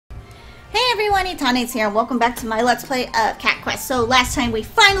Hey everyone, Etanes here, and welcome back to my Let's Play of Cat Quest. So last time we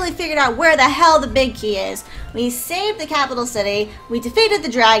finally figured out where the hell the big key is. We saved the capital city, we defeated the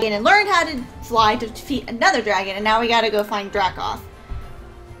dragon, and learned how to fly to defeat another dragon, and now we gotta go find Dracoth.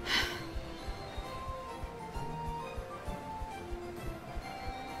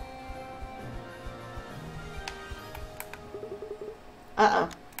 Uh-oh.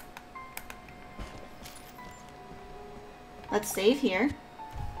 Let's save here.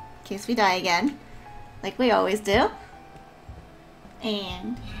 In case we die again, like we always do.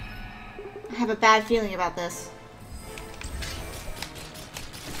 And I have a bad feeling about this.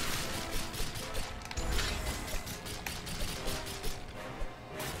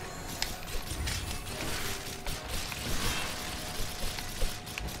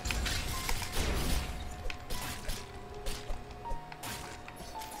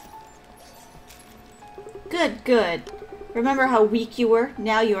 Good, good. Remember how weak you were?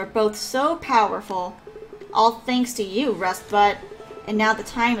 Now you are both so powerful. All thanks to you, Rustbutt. And now the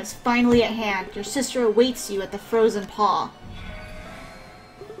time is finally at hand. Your sister awaits you at the Frozen Paw.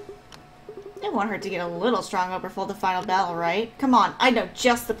 I want her to get a little stronger before the final battle, right? Come on, I know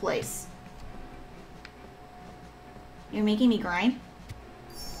just the place. You're making me grind?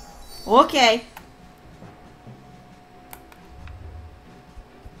 Okay.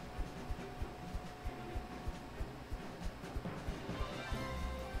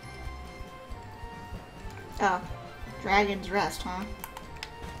 Oh, Dragon's Rest, huh?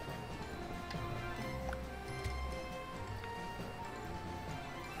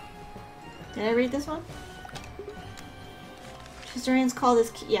 Did I read this one? Historians call this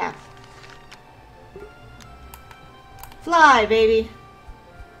key. Yeah. Fly, baby!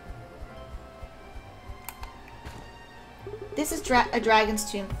 This is a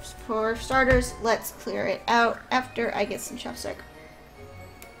dragon's tomb. For starters, let's clear it out after I get some chopstick.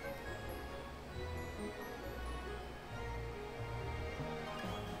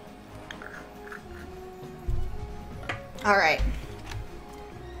 Alright.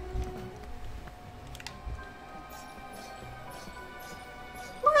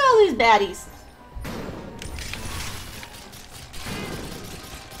 Where are all these baddies?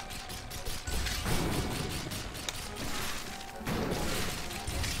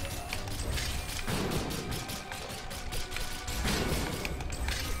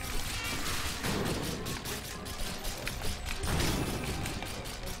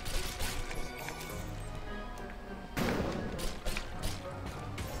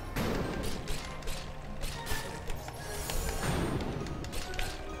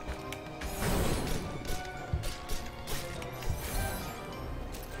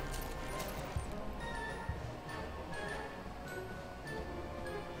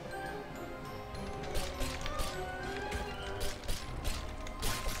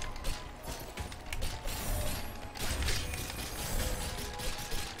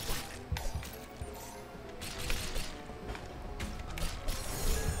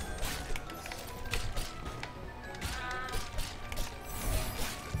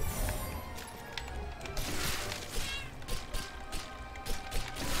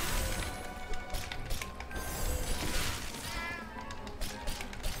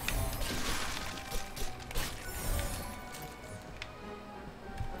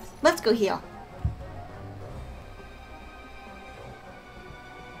 Let's go heal.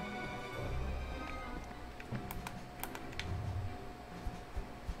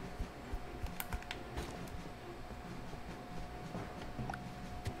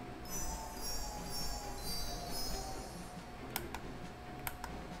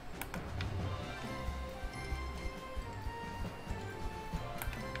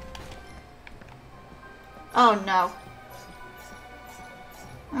 Oh no.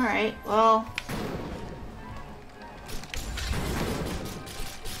 Alright, well...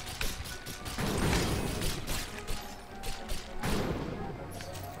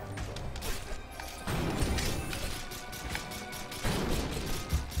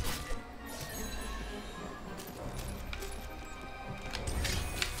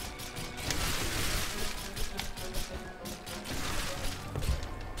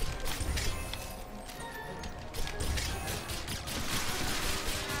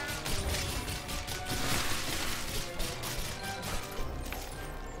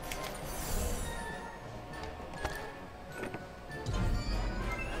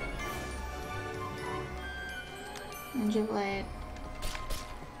 Ninja Blade.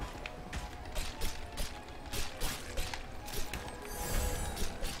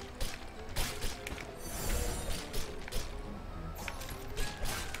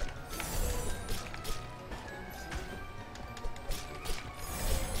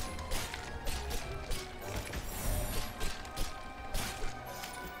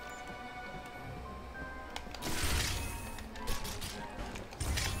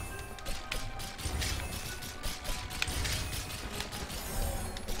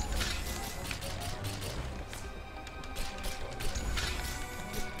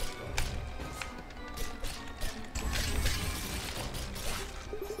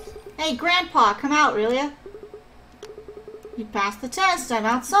 Hey, Grandpa, come out, will ya? You passed the test. I'm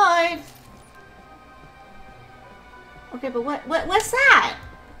outside. Okay, but what's that?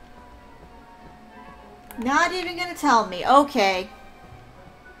 Not even gonna tell me. Okay.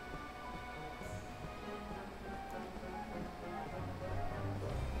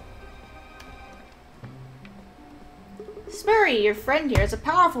 Spurry, your friend here is a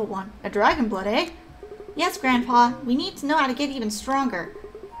powerful one. A dragon blood, eh? Yes, Grandpa. We need to know how to get even stronger.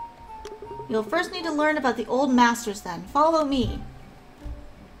 You'll first need to learn about the old masters then. Follow me.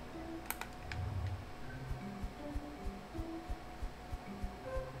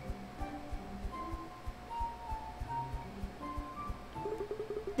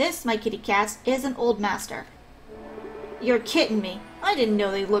 This, my kitty cats, is an old master. You're kidding me. I didn't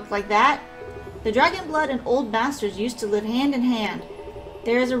know they looked like that. The dragon blood and old masters used to live hand in hand.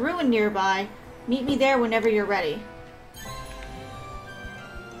 There is a ruin nearby. Meet me there whenever you're ready.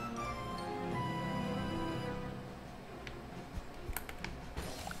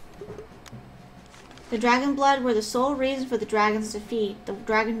 The dragon blood were the sole reason for the dragon's defeat. The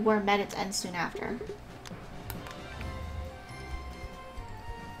dragon war met its end soon after.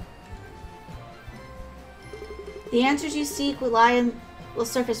 The answers you seek will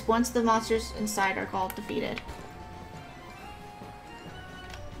surface once the monsters inside are called defeated.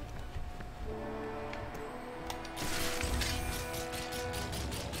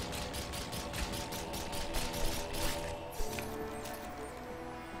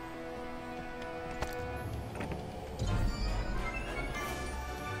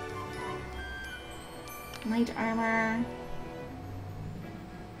 Knight armor.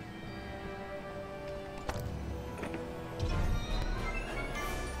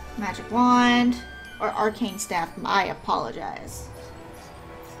 Magic wand. Or arcane staff. I apologize.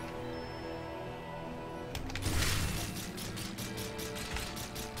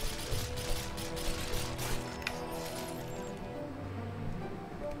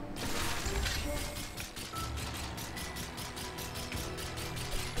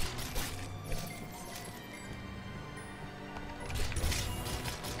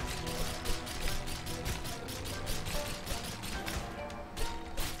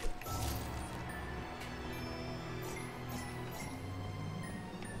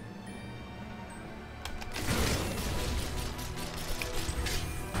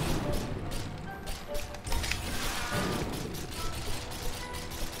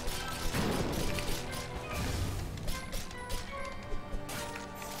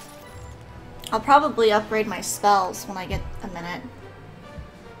 I'll probably upgrade my spells when I get a minute.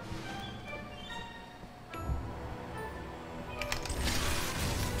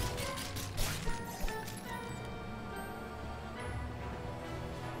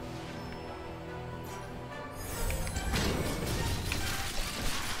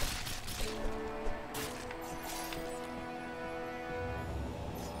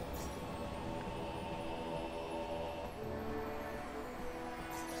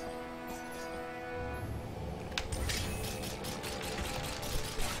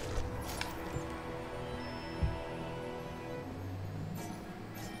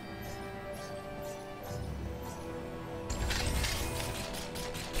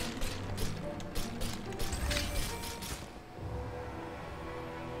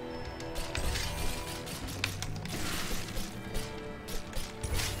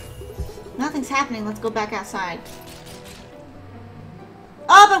 Nothing's happening. Let's go back outside.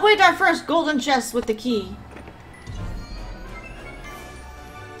 Oh, but wait, our first golden chest with the key.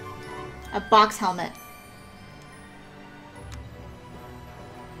 A box helmet.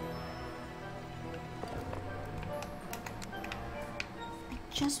 I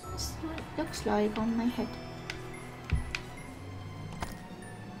just want to see what it looks like on my head.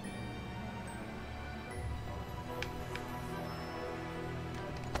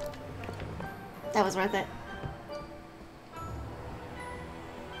 That was worth it.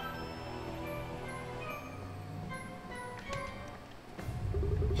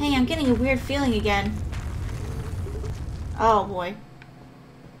 Hey, I'm getting a weird feeling again. Oh boy.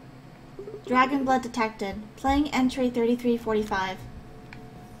 Dragon blood detected. Playing entry 3345.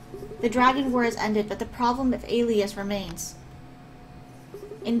 The dragon war has ended, but the problem of Alias remains.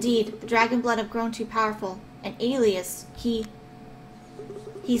 Indeed, the dragon blood have grown too powerful, and Alias, he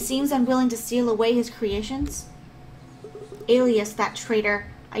seems unwilling to seal away his creations. Alias, that traitor.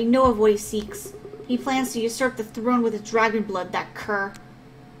 I know of what he seeks. He plans to usurp the throne with his dragon blood, that cur.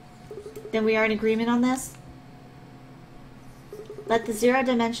 Then we are in agreement on this? Let the zero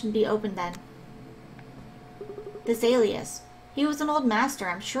dimension be open then. This Alias. He was an old master,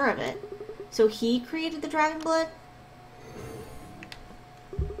 I'm sure of it. So he created the dragon blood?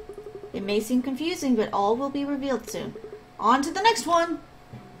 It may seem confusing, but all will be revealed soon. On to the next one!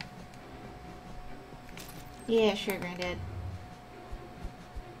 Yeah, sure, Granddad.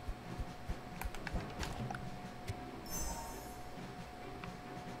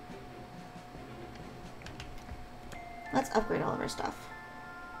 Let's upgrade all of our stuff.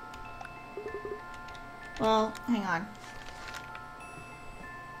 Well, hang on.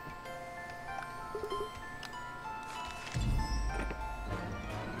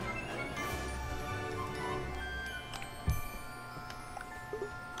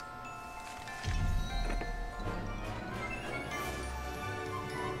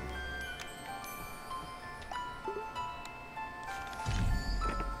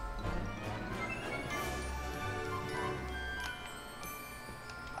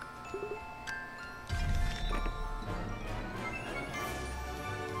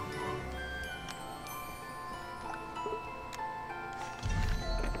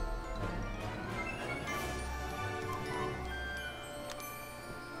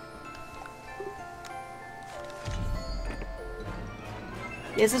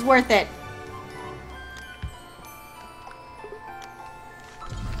 This is worth it.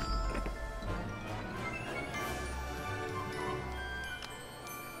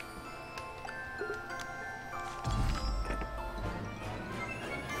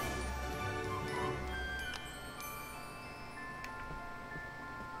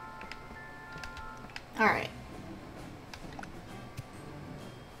 All right.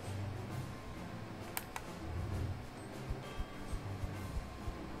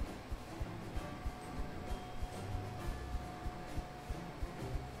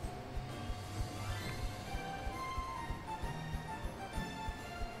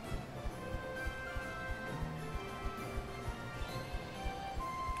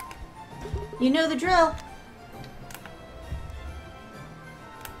 You know the drill.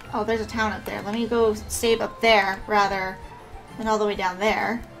 Oh, there's a town up there. Let me go save up there rather than all the way down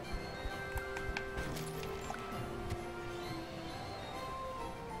there.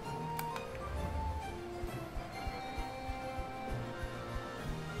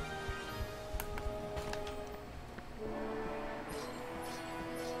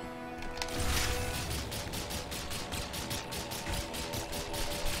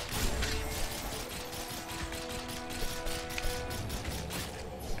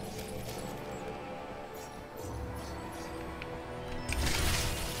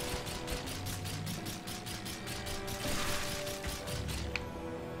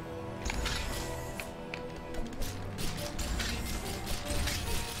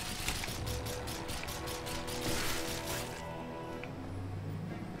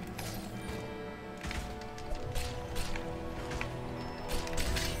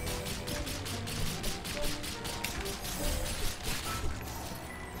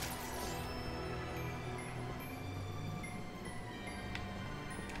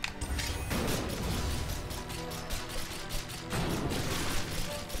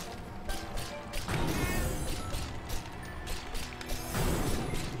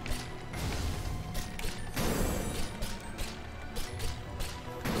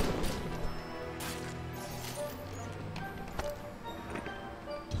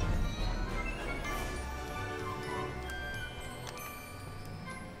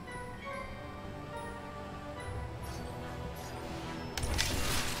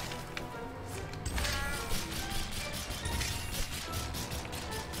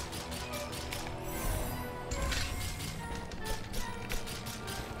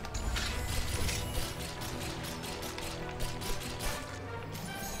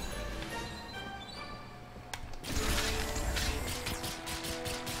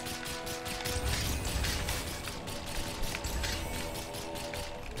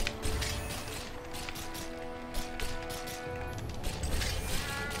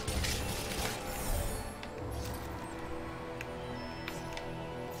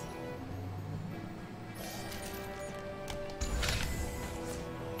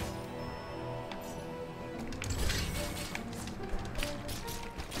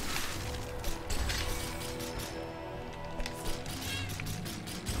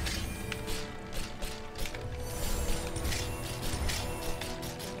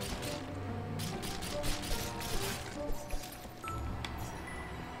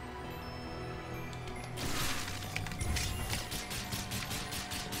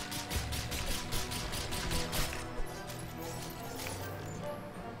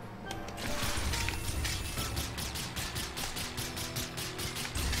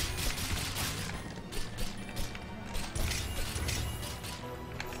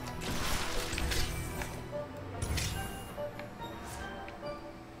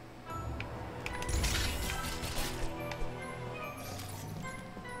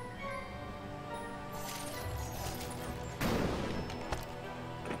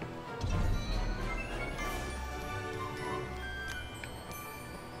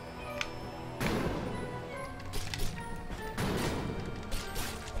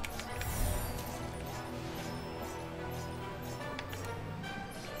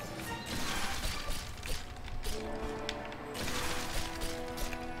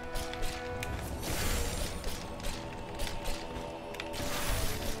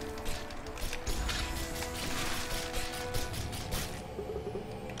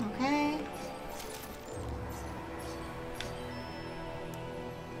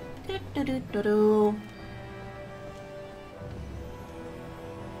 Do-do-do-do-do.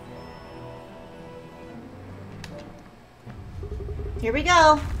 Here we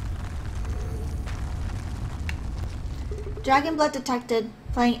go. Dragon blood detected.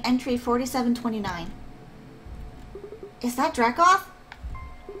 Playing entry 4729. Is that Drekoth?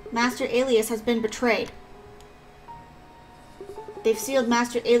 Master Alias has been betrayed. They've sealed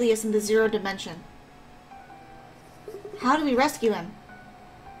Master Alias in the Zero Dimension. How do we rescue him?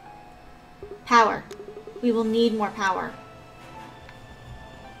 Power. We will need more power.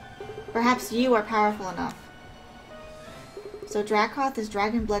 Perhaps you are powerful enough. So Drekoth is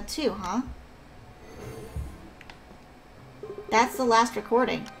dragon blood too, huh? That's the last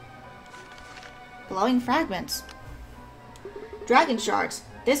recording. Glowing fragments. Dragon shards.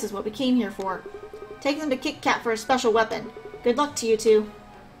 This is what we came here for. Take them to Kit Kat for a special weapon. Good luck to you two.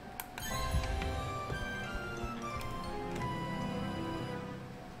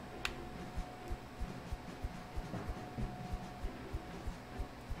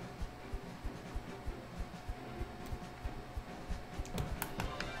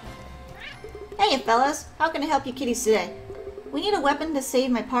 Hey fellas, how can I help you kitties today? We need a weapon to save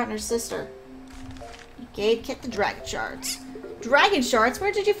my partner's sister. You gave Kit the dragon shards. Dragon shards?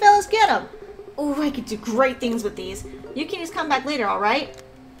 Where did you fellas get them? Oh, I could do great things with these. You kitties come back later, alright?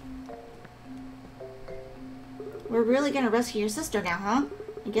 We're really gonna rescue your sister now, huh?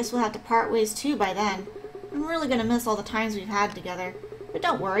 I guess we'll have to part ways too by then. I'm really gonna miss all the times we've had together. But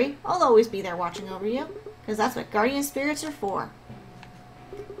don't worry, I'll always be there watching over you. Because that's what guardian spirits are for.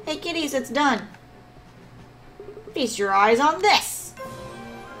 Hey kitties, it's done. Feast your eyes on this!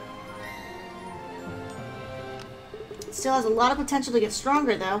 It still has a lot of potential to get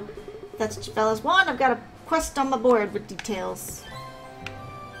stronger, though. If that's what you fellas want, I've got a quest on my board with details.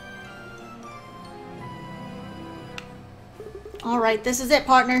 Alright, this is it,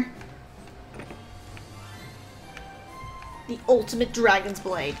 partner. The ultimate dragon's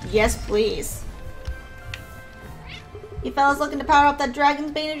blade. Yes, please. You fellas looking to power up that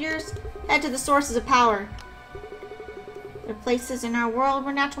dragon's bane of yours? Head to the sources of power. There are places in our world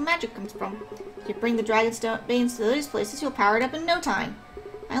where natural magic comes from. If you bring the dragon's banes to those places, you'll power it up in no time.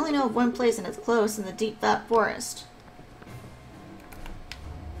 I only know of one place and it's close in the deep fat forest.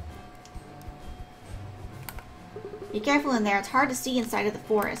 Be careful in there, it's hard to see inside of the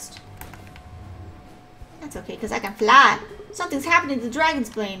forest. That's okay, because I can fly. Something's happening to the dragon's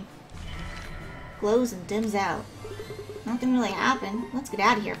bane. Glows and dims out. Nothing really happened. Let's get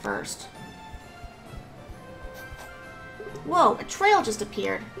out of here first. Whoa, a trail just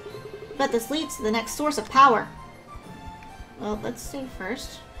appeared. Bet this leads to the next source of power. Well, let's see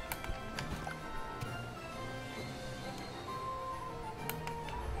first.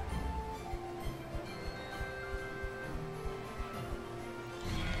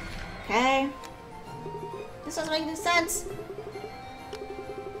 Okay. This doesn't make any sense.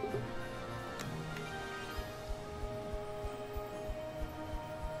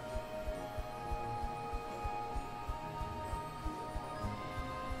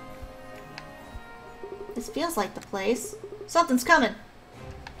 This feels like the place. Something's coming.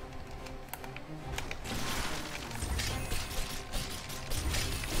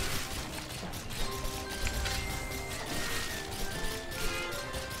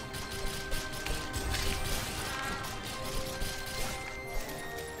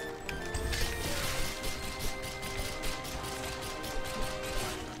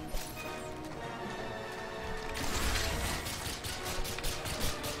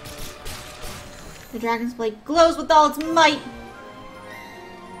 The dragon's blade glows with all its might.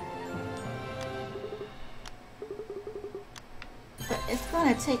 But it's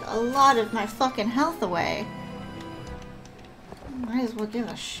gonna take a lot of my fucking health away. Might as well give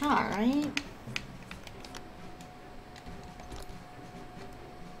it a shot, right?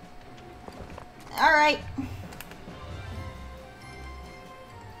 Alright.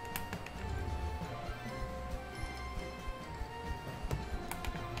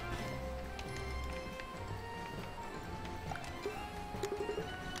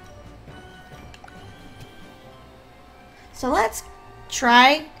 So let's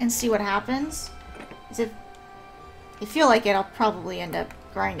try and see what happens. As if I feel like it, I'll probably end up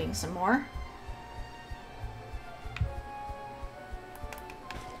grinding some more.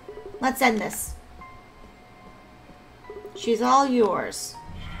 Let's end this. She's all yours.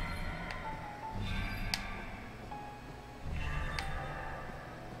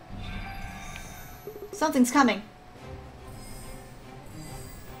 Something's coming.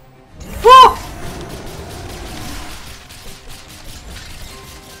 Whoa!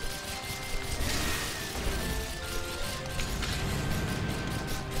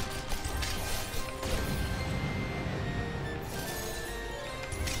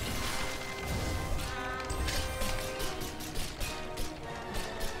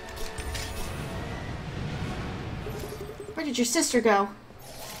 Where did your sister go?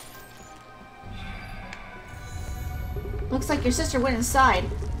 Looks like your sister went inside.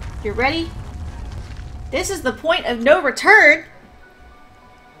 You ready? This is the point of no return!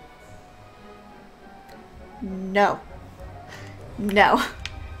 No. No.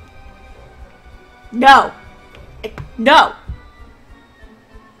 No. No.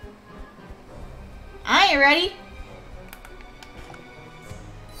 I ain't ready.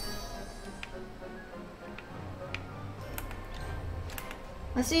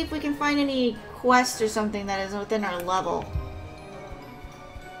 Let's see if we can find any quest or something that is within our level.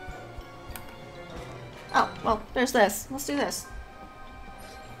 Oh, well, there's this. Let's do this.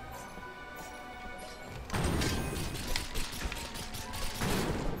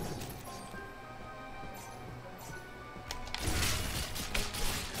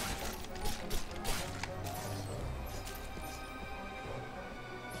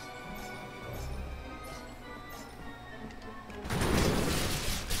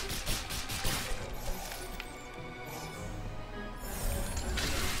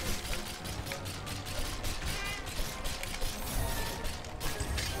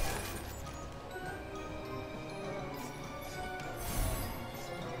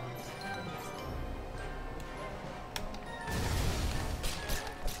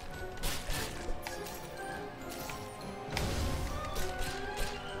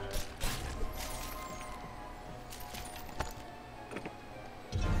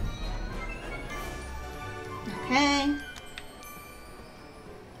 Okay.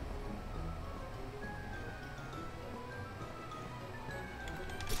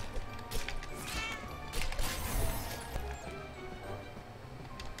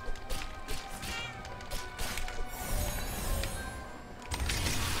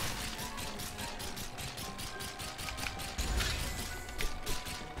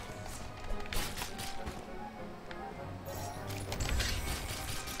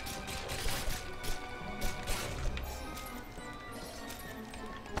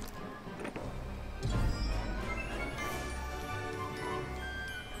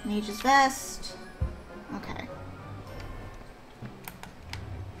 Mage's Vest. Okay.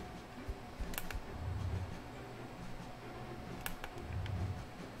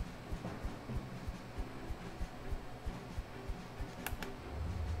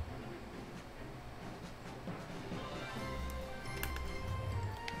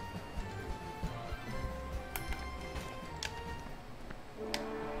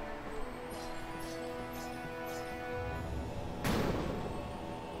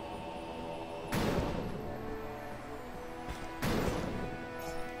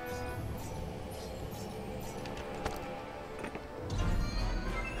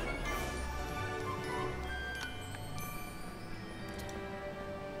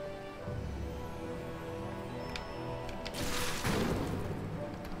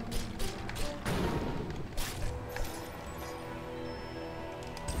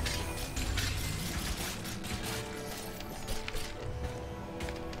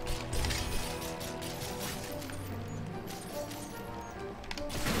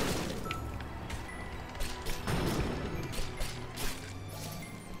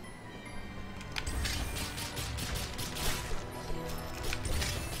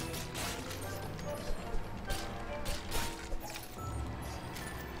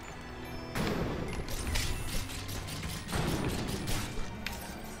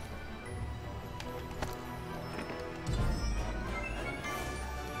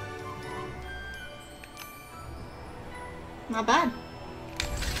 Not bad.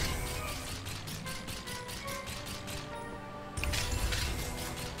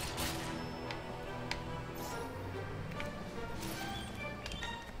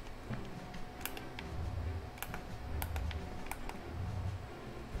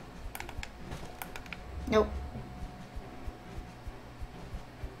 Nope.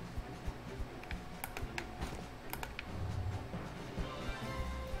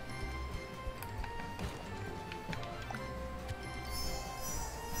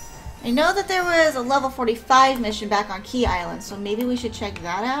 I know that there was a level 45 mission back on Key Island, so maybe we should check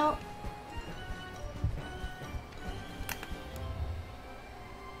that out.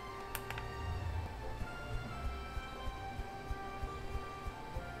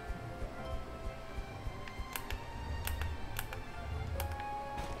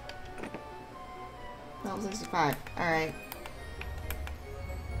 Level 65. Alright.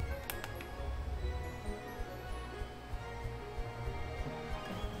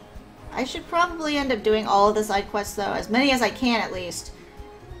 I should probably end up doing all of the side quests though, as many as I can at least.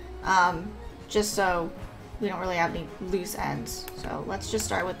 Just so we don't really have any loose ends. So let's just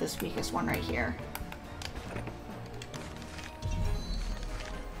start with this weakest one right here.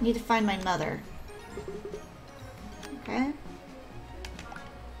 Need to find my mother. Okay.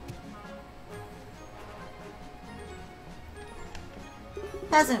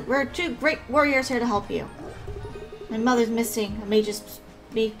 Peasant, we're two great warriors here to help you. My mother's missing. A mage is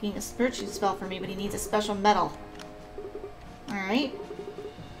making a spiritual spell for me, but he needs a special metal. Alright.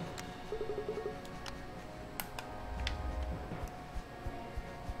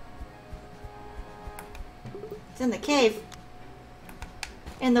 It's in the cave.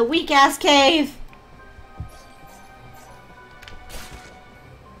 In the weak-ass cave!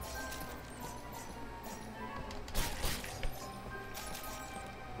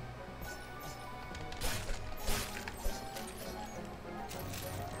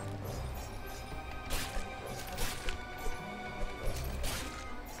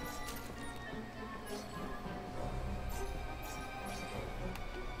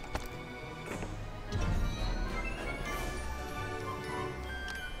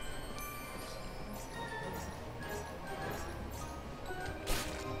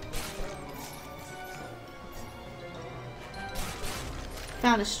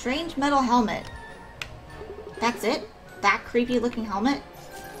 Found a strange metal helmet. That's it? That creepy looking helmet?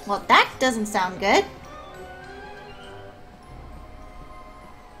 Well, that doesn't sound good.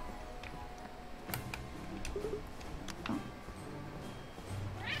 Oh.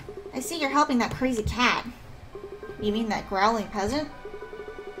 I see you're helping that crazy cat. You mean that growling peasant?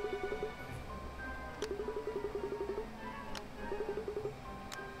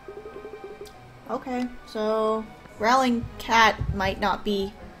 Okay, so growling cat might not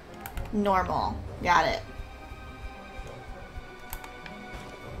be normal. Got it.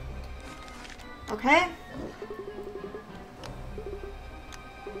 Okay.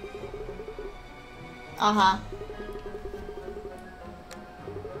 Uh-huh.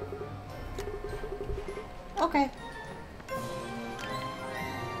 Okay.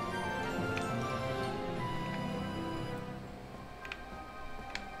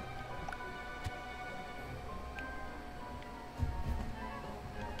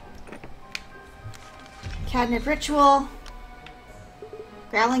 Catnip ritual.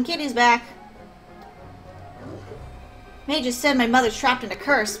 Growling kitty's back. May just said my mother's trapped in a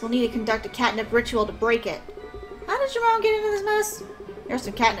curse. We'll need to conduct a catnip ritual to break it. How did your mom get into this mess? There's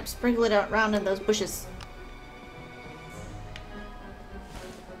some catnip sprinkled around in those bushes.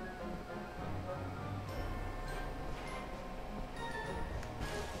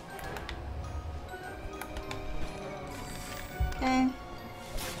 Okay.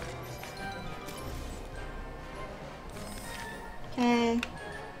 Okay.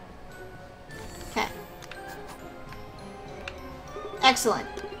 Okay. Excellent.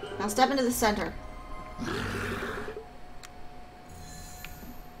 Now step into the center.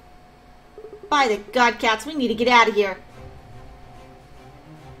 By the god cats, we need to get out of here.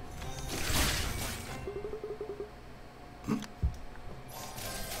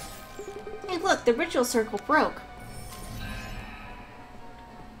 Hey look, the ritual circle broke.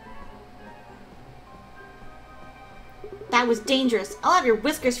 That was dangerous. I'll have your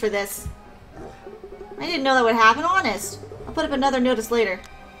whiskers for this. I didn't know that would happen, honest. I'll put up another notice later.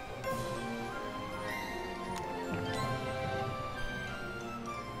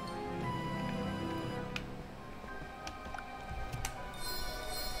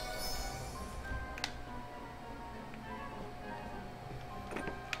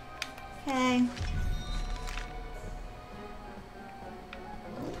 Okay.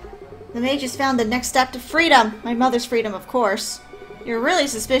 The mage has found the next step to freedom. My mother's freedom, of course. You're really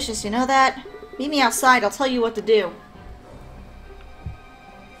suspicious, you know that? Meet me outside, I'll tell you what to do.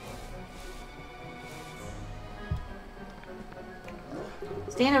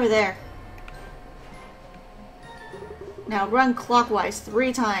 Stand over there. Now run clockwise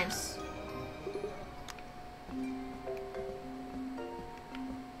 3 times.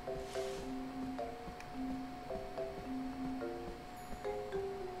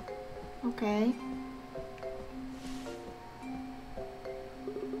 Okay.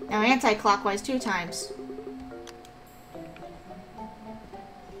 Now anti-clockwise 2 times.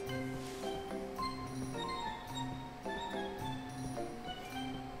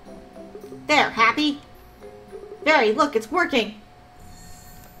 There, happy? Very, look, it's working.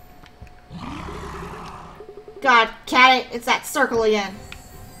 God, cat it, it's that circle again.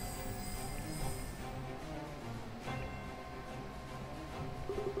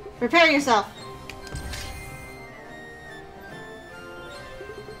 Prepare yourself.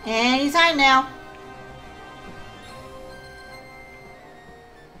 Anytime now.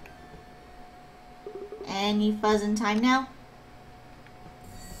 Any fuzzing time now?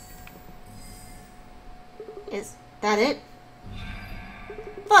 Is that it?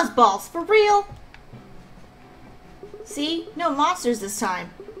 Fuzzballs, for real? See? No monsters this time.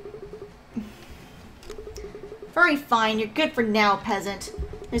 Very fine, you're good for now, peasant.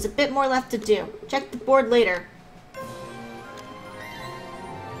 There's a bit more left to do. Check the board later.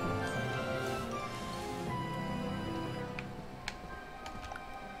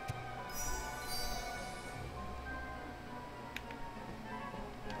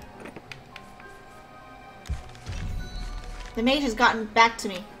 The mage has gotten back to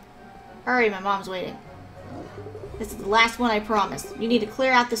me. Hurry, my mom's waiting. This is the last one, I promise. You need to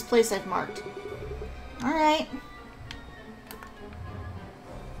clear out this place I've marked. Alright.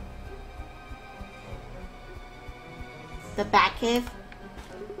 The Bat Cave?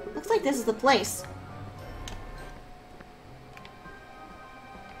 Looks like this is the place.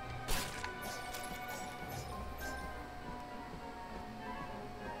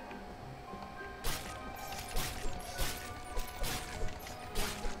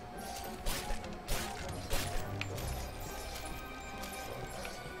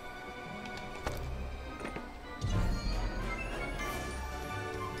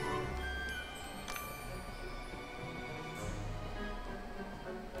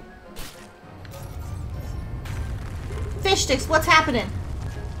 Fish sticks, what's happening?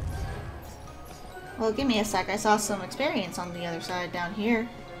 Well, give me a sec. I saw some experience on the other side down here.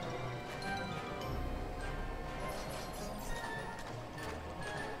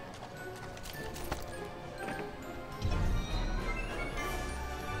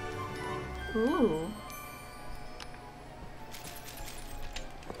 Ooh.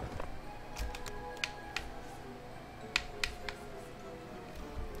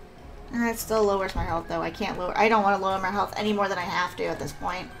 It still lowers my health, though. I don't want to lower my health any more than I have to at this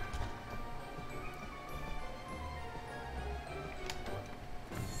point.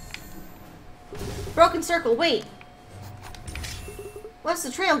 Broken circle, wait! What's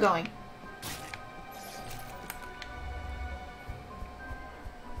the trail going?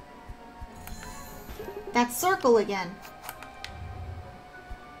 That circle again.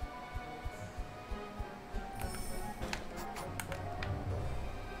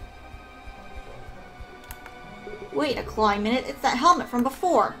 Wait a clawing minute, it's that helmet from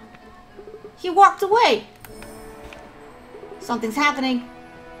before. He walked away. Something's happening.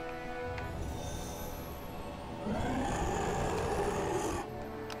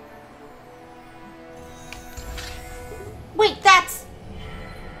 Wait, that's...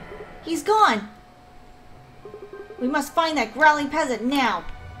 He's gone. We must find that growling peasant now.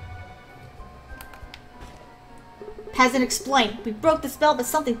 Peasant, explain. We broke the spell, but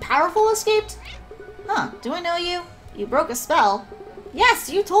something powerful escaped? Huh, do I know you? You broke a spell? Yes,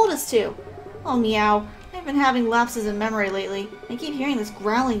 you told us to. Oh, meow. I've been having lapses in memory lately. I keep hearing this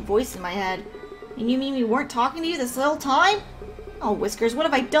growling voice in my head. And you mean we weren't talking to you this whole time? Oh, Whiskers, what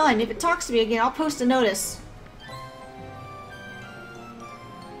have I done? If it talks to me again, I'll post a notice.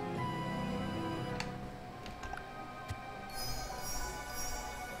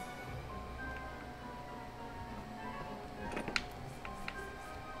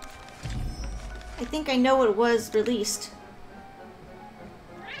 I think I know what it was released.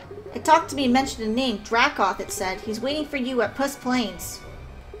 It talked to me and mentioned a name. Dracoth, it said. He's waiting for you at Puss Plains.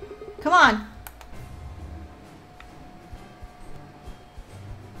 Come on.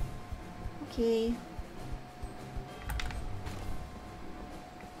 Okay.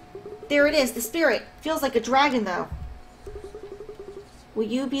 There it is, the spirit. Feels like a dragon, though. Will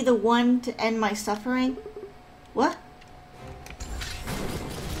you be the one to end my suffering? What?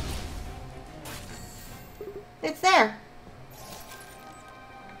 It's there.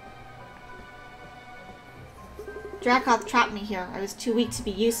 Dracoth trapped me here. I was too weak to be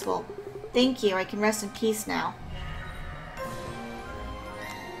useful. Thank you. I can rest in peace now.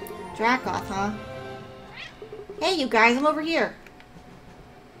 Dracoth, huh? Hey, you guys. I'm over here.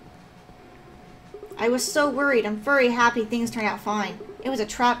 I was so worried. I'm very happy things turned out fine. It was a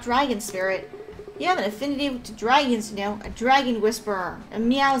trapped dragon spirit. You have an affinity to dragons, you know. A dragon whisperer. A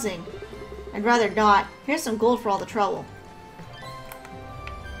meowsing. I'd rather not. Here's some gold for all the trouble.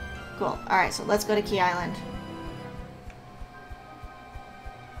 Cool. Alright, so let's go to Key Island.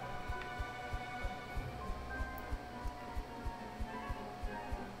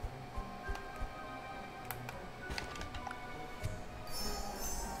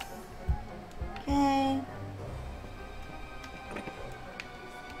 Okay.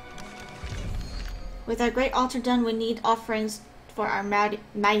 With our great altar done, we need offerings for our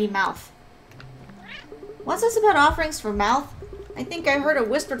mighty mouth. What's this about offerings for mouth? I think I heard it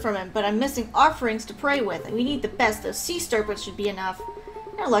whispered from him, but I'm missing offerings to pray with, and we need the best. Those sea serpents should be enough.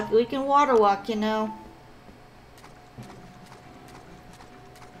 They're lucky we can water walk, you know.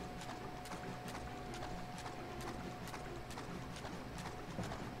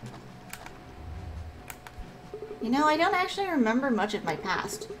 You know, I don't actually remember much of my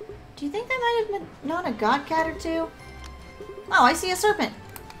past. Do you think I might have known a god cat or two? Oh, I see a serpent.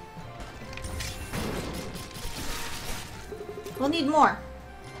 We'll need more.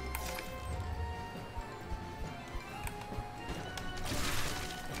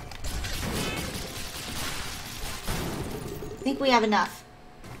 I think we have enough.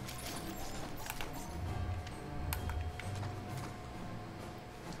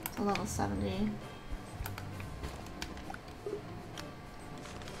 It's a level 70.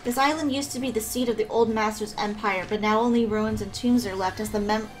 This island used to be the seat of the old master's empire, but now only ruins and tombs are left as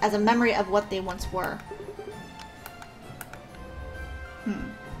a memory of what they once were.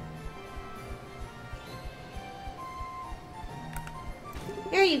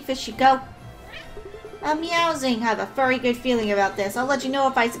 Here you fishy go. A meowsing. I have a very good feeling about this. I'll let you know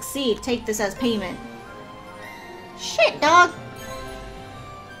if I succeed. Take this as payment. Shit, dog.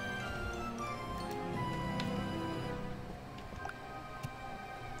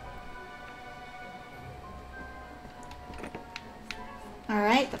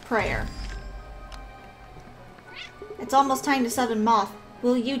 Alright, the prayer. It's almost time to summon Moth.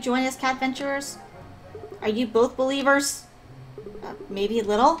 Will you join us, cat venturers? Are you both believers? Maybe a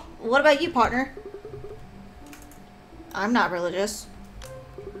little. What about you, partner? I'm not religious.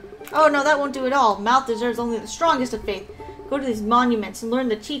 Oh no, that won't do at all. Mouth deserves only the strongest of faith. Go to these monuments and learn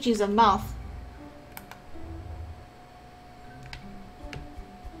the teachings of Mouth.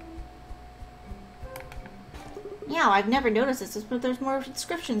 Yeah, I've never noticed this, but there's more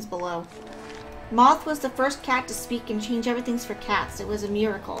inscriptions below. Moth was the first cat to speak and change everything for cats. It was a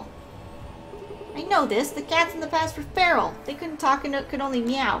miracle. I know this. The cats in the past were feral. They couldn't talk and could only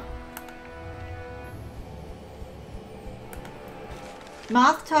meow.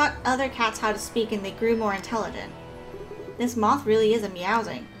 Moth taught other cats how to speak and they grew more intelligent. This moth really is a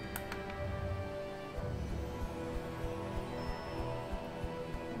meowsing.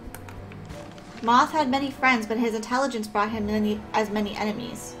 Moth had many friends, but his intelligence brought him many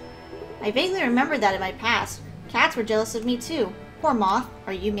enemies. I vaguely remember that in my past. Cats were jealous of me too. Poor Moth.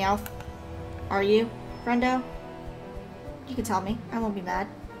 Are you, Meowth? Are you, friendo? You can tell me. I won't be mad.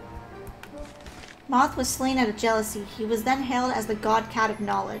 Moth was slain out of jealousy. He was then hailed as the god cat of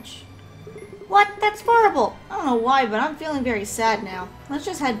knowledge. What? That's horrible! I don't know why, but I'm feeling very sad now. Let's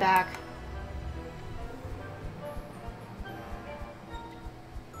just head back.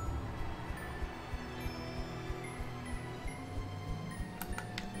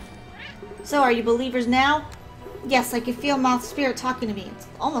 So, are you believers now? Yes, I can feel Moth's spirit talking to me. It's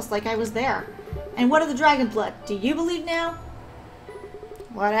almost like I was there. And what of the dragon blood? Do you believe now?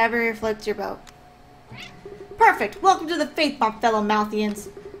 Whatever floats your boat. Perfect! Welcome to the faith, my fellow Mouthians.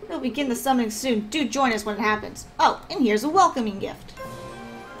 We'll begin the summoning soon. Do join us when it happens. Oh, and here's a welcoming gift.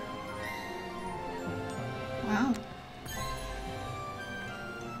 Wow.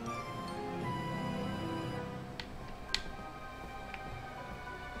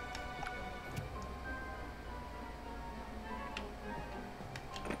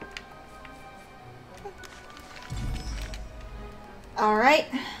 Alright.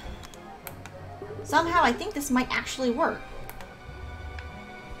 Somehow I think this might actually work.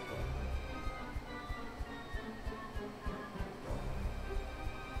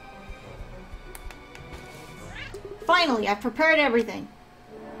 Finally, I've prepared everything.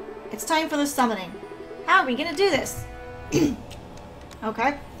 It's time for the summoning. How are we gonna do this?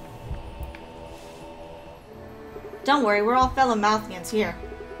 Okay. Don't worry, we're all fellow Mouthians here.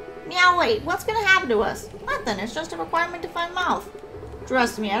 Meow, wait, what's gonna happen to us? Nothing, it's just a requirement to find Mouth.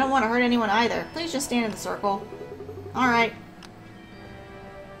 Trust me, I don't want to hurt anyone either. Please just stand in the circle. Alright.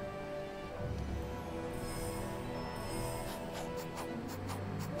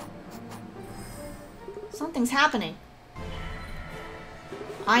 Something's happening.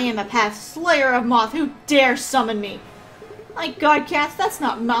 I am a path slayer of Moth. Who dare summon me? My god, cats, that's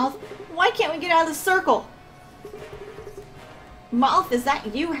not Mouth. Why can't we get out of the circle? Mouth, is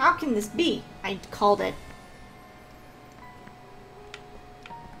that you? How can this be? I called it.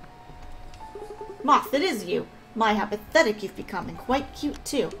 Moth, it is you. My, how pathetic you've become, and quite cute,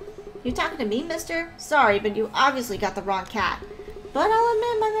 too. You talking to me, mister? Sorry, but you obviously got the wrong cat. But I'll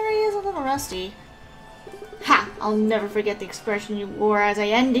admit my memory is a little rusty. Ha! I'll never forget the expression you wore as I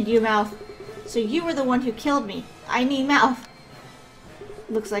ended you, Mouth. So you were the one who killed me. I mean, Mouth.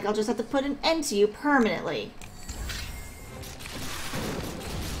 Looks like I'll just have to put an end to you permanently.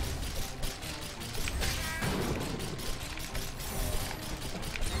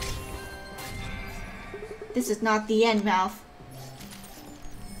 This is not the end, Mouth.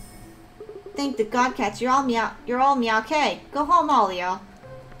 Thank the god cats, you're all meow-okay. Go home, all y'all.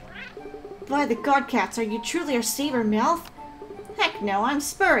 By the god cats, are you truly our saber mouth? Heck no, I'm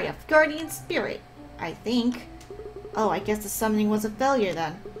Spurry, a guardian spirit. I think. Oh, I guess the summoning was a failure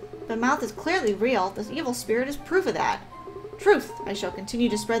then. The mouth is clearly real. This evil spirit is proof of that. Truth! I shall continue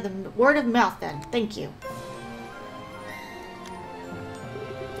to spread the word of mouth then. Thank you.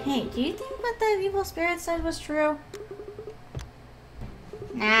 Hey, do you think what that evil spirit said was true?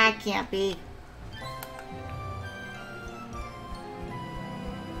 Nah, it can't be.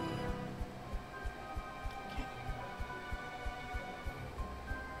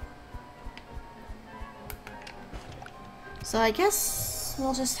 So I guess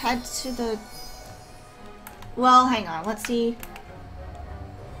we'll just head to the... Well, hang on. Let's see.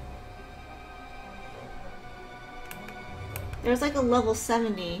 There's like a level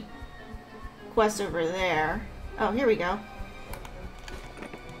 70 quest over there. Oh, here we go.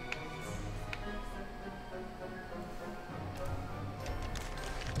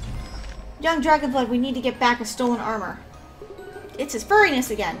 Young Dragonblood, we need to get back his stolen armor. It's his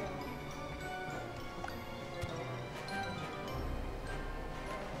furriness again.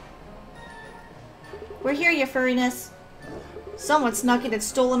 We're here, you furriness. Someone snuck in its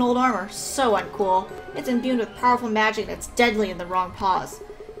stolen old armor. So uncool. It's imbued with powerful magic that's deadly in the wrong paws.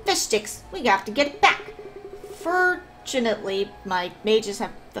 Fish sticks! We have to get it back! Fortunately, my mages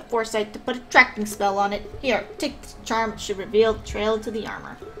have the foresight to put a tracking spell on it. Here, take the charm. It should reveal the trail to the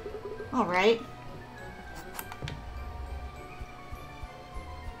armor. Alright.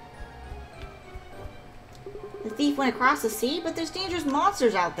 The thief went across the sea, but there's dangerous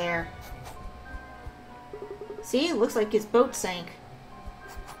monsters out there. See? Looks like his boat sank.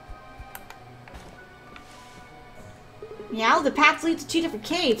 Now the paths lead to 2 different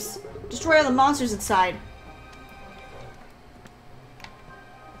caves. Destroy all the monsters inside.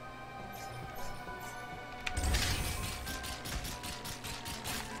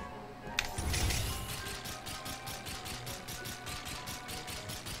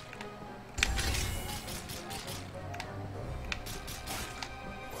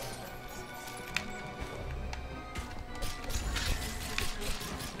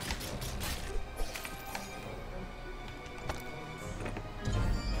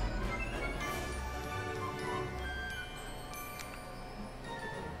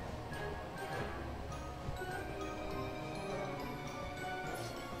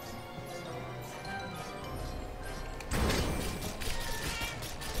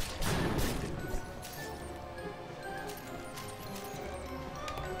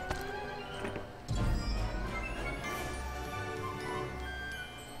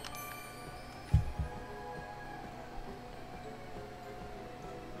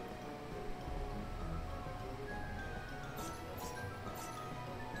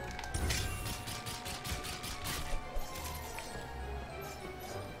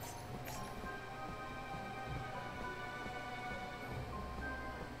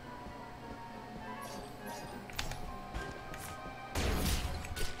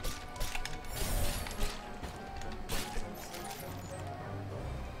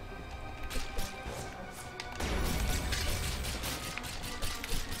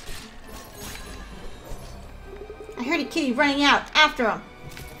 I heard a kitty running out. After him.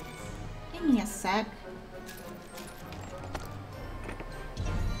 Give me a sec.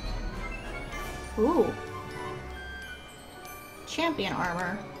 Ooh. Champion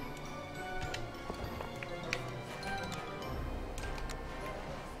armor.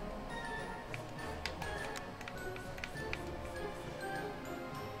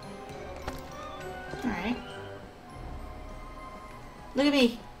 Alright. Look at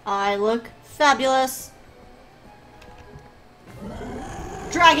me. I look fabulous.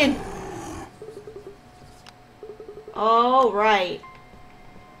 Dragon! Alright.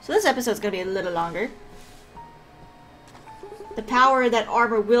 So this episode's gonna be a little longer. The power of that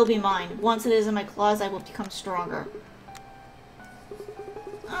armor will be mine. Once it is in my claws, I will become stronger.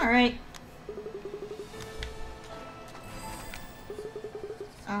 Alright.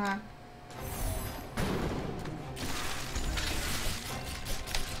 Uh-huh.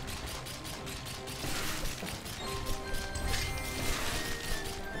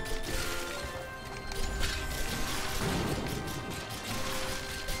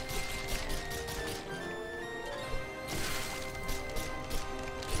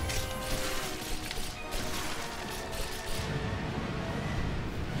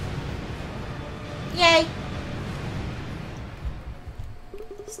 Yay!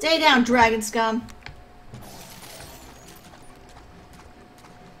 Stay down, dragon scum.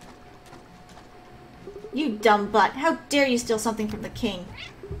 You dumb butt. How dare you steal something from the king?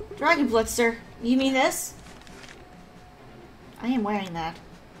 Dragon blood, sir. You mean this? I am wearing that.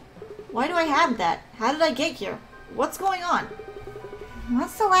 Why do I have that? How did I get here? What's going on?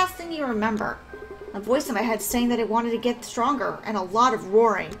 What's the last thing you remember? A voice in my head saying that it wanted to get stronger, and a lot of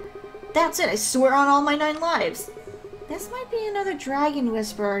roaring. That's it, I swear on all my 9 lives. This might be another dragon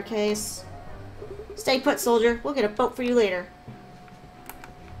whisperer case. Stay put, soldier. We'll get a boat for you later.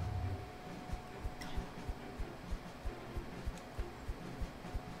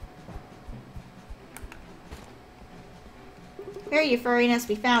 Here, you furriness,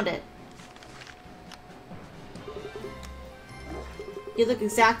 we found it. You look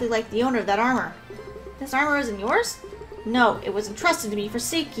exactly like the owner of that armor. This armor isn't yours? No, it was entrusted to me for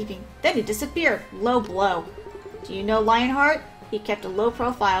safekeeping. Then it disappeared. Low blow. Do you know Lionheart? He kept a low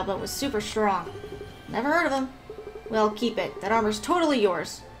profile, but was super strong. Never heard of him. Well, keep it. That armor's totally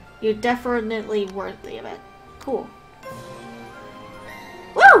yours. You're definitely worthy of it. Cool.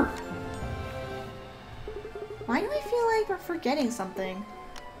 Woo! Why do I feel like we're forgetting something?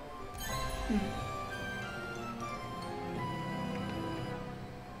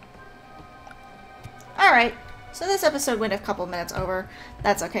 Alright, so this episode went a couple minutes over.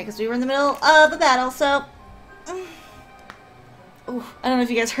 That's okay, because we were in the middle of a battle, so... Ooh, I don't know if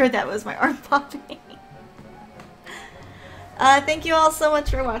you guys heard that, was my arm popping. Thank you all so much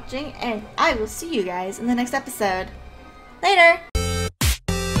for watching, and I will see you guys in the next episode. Later!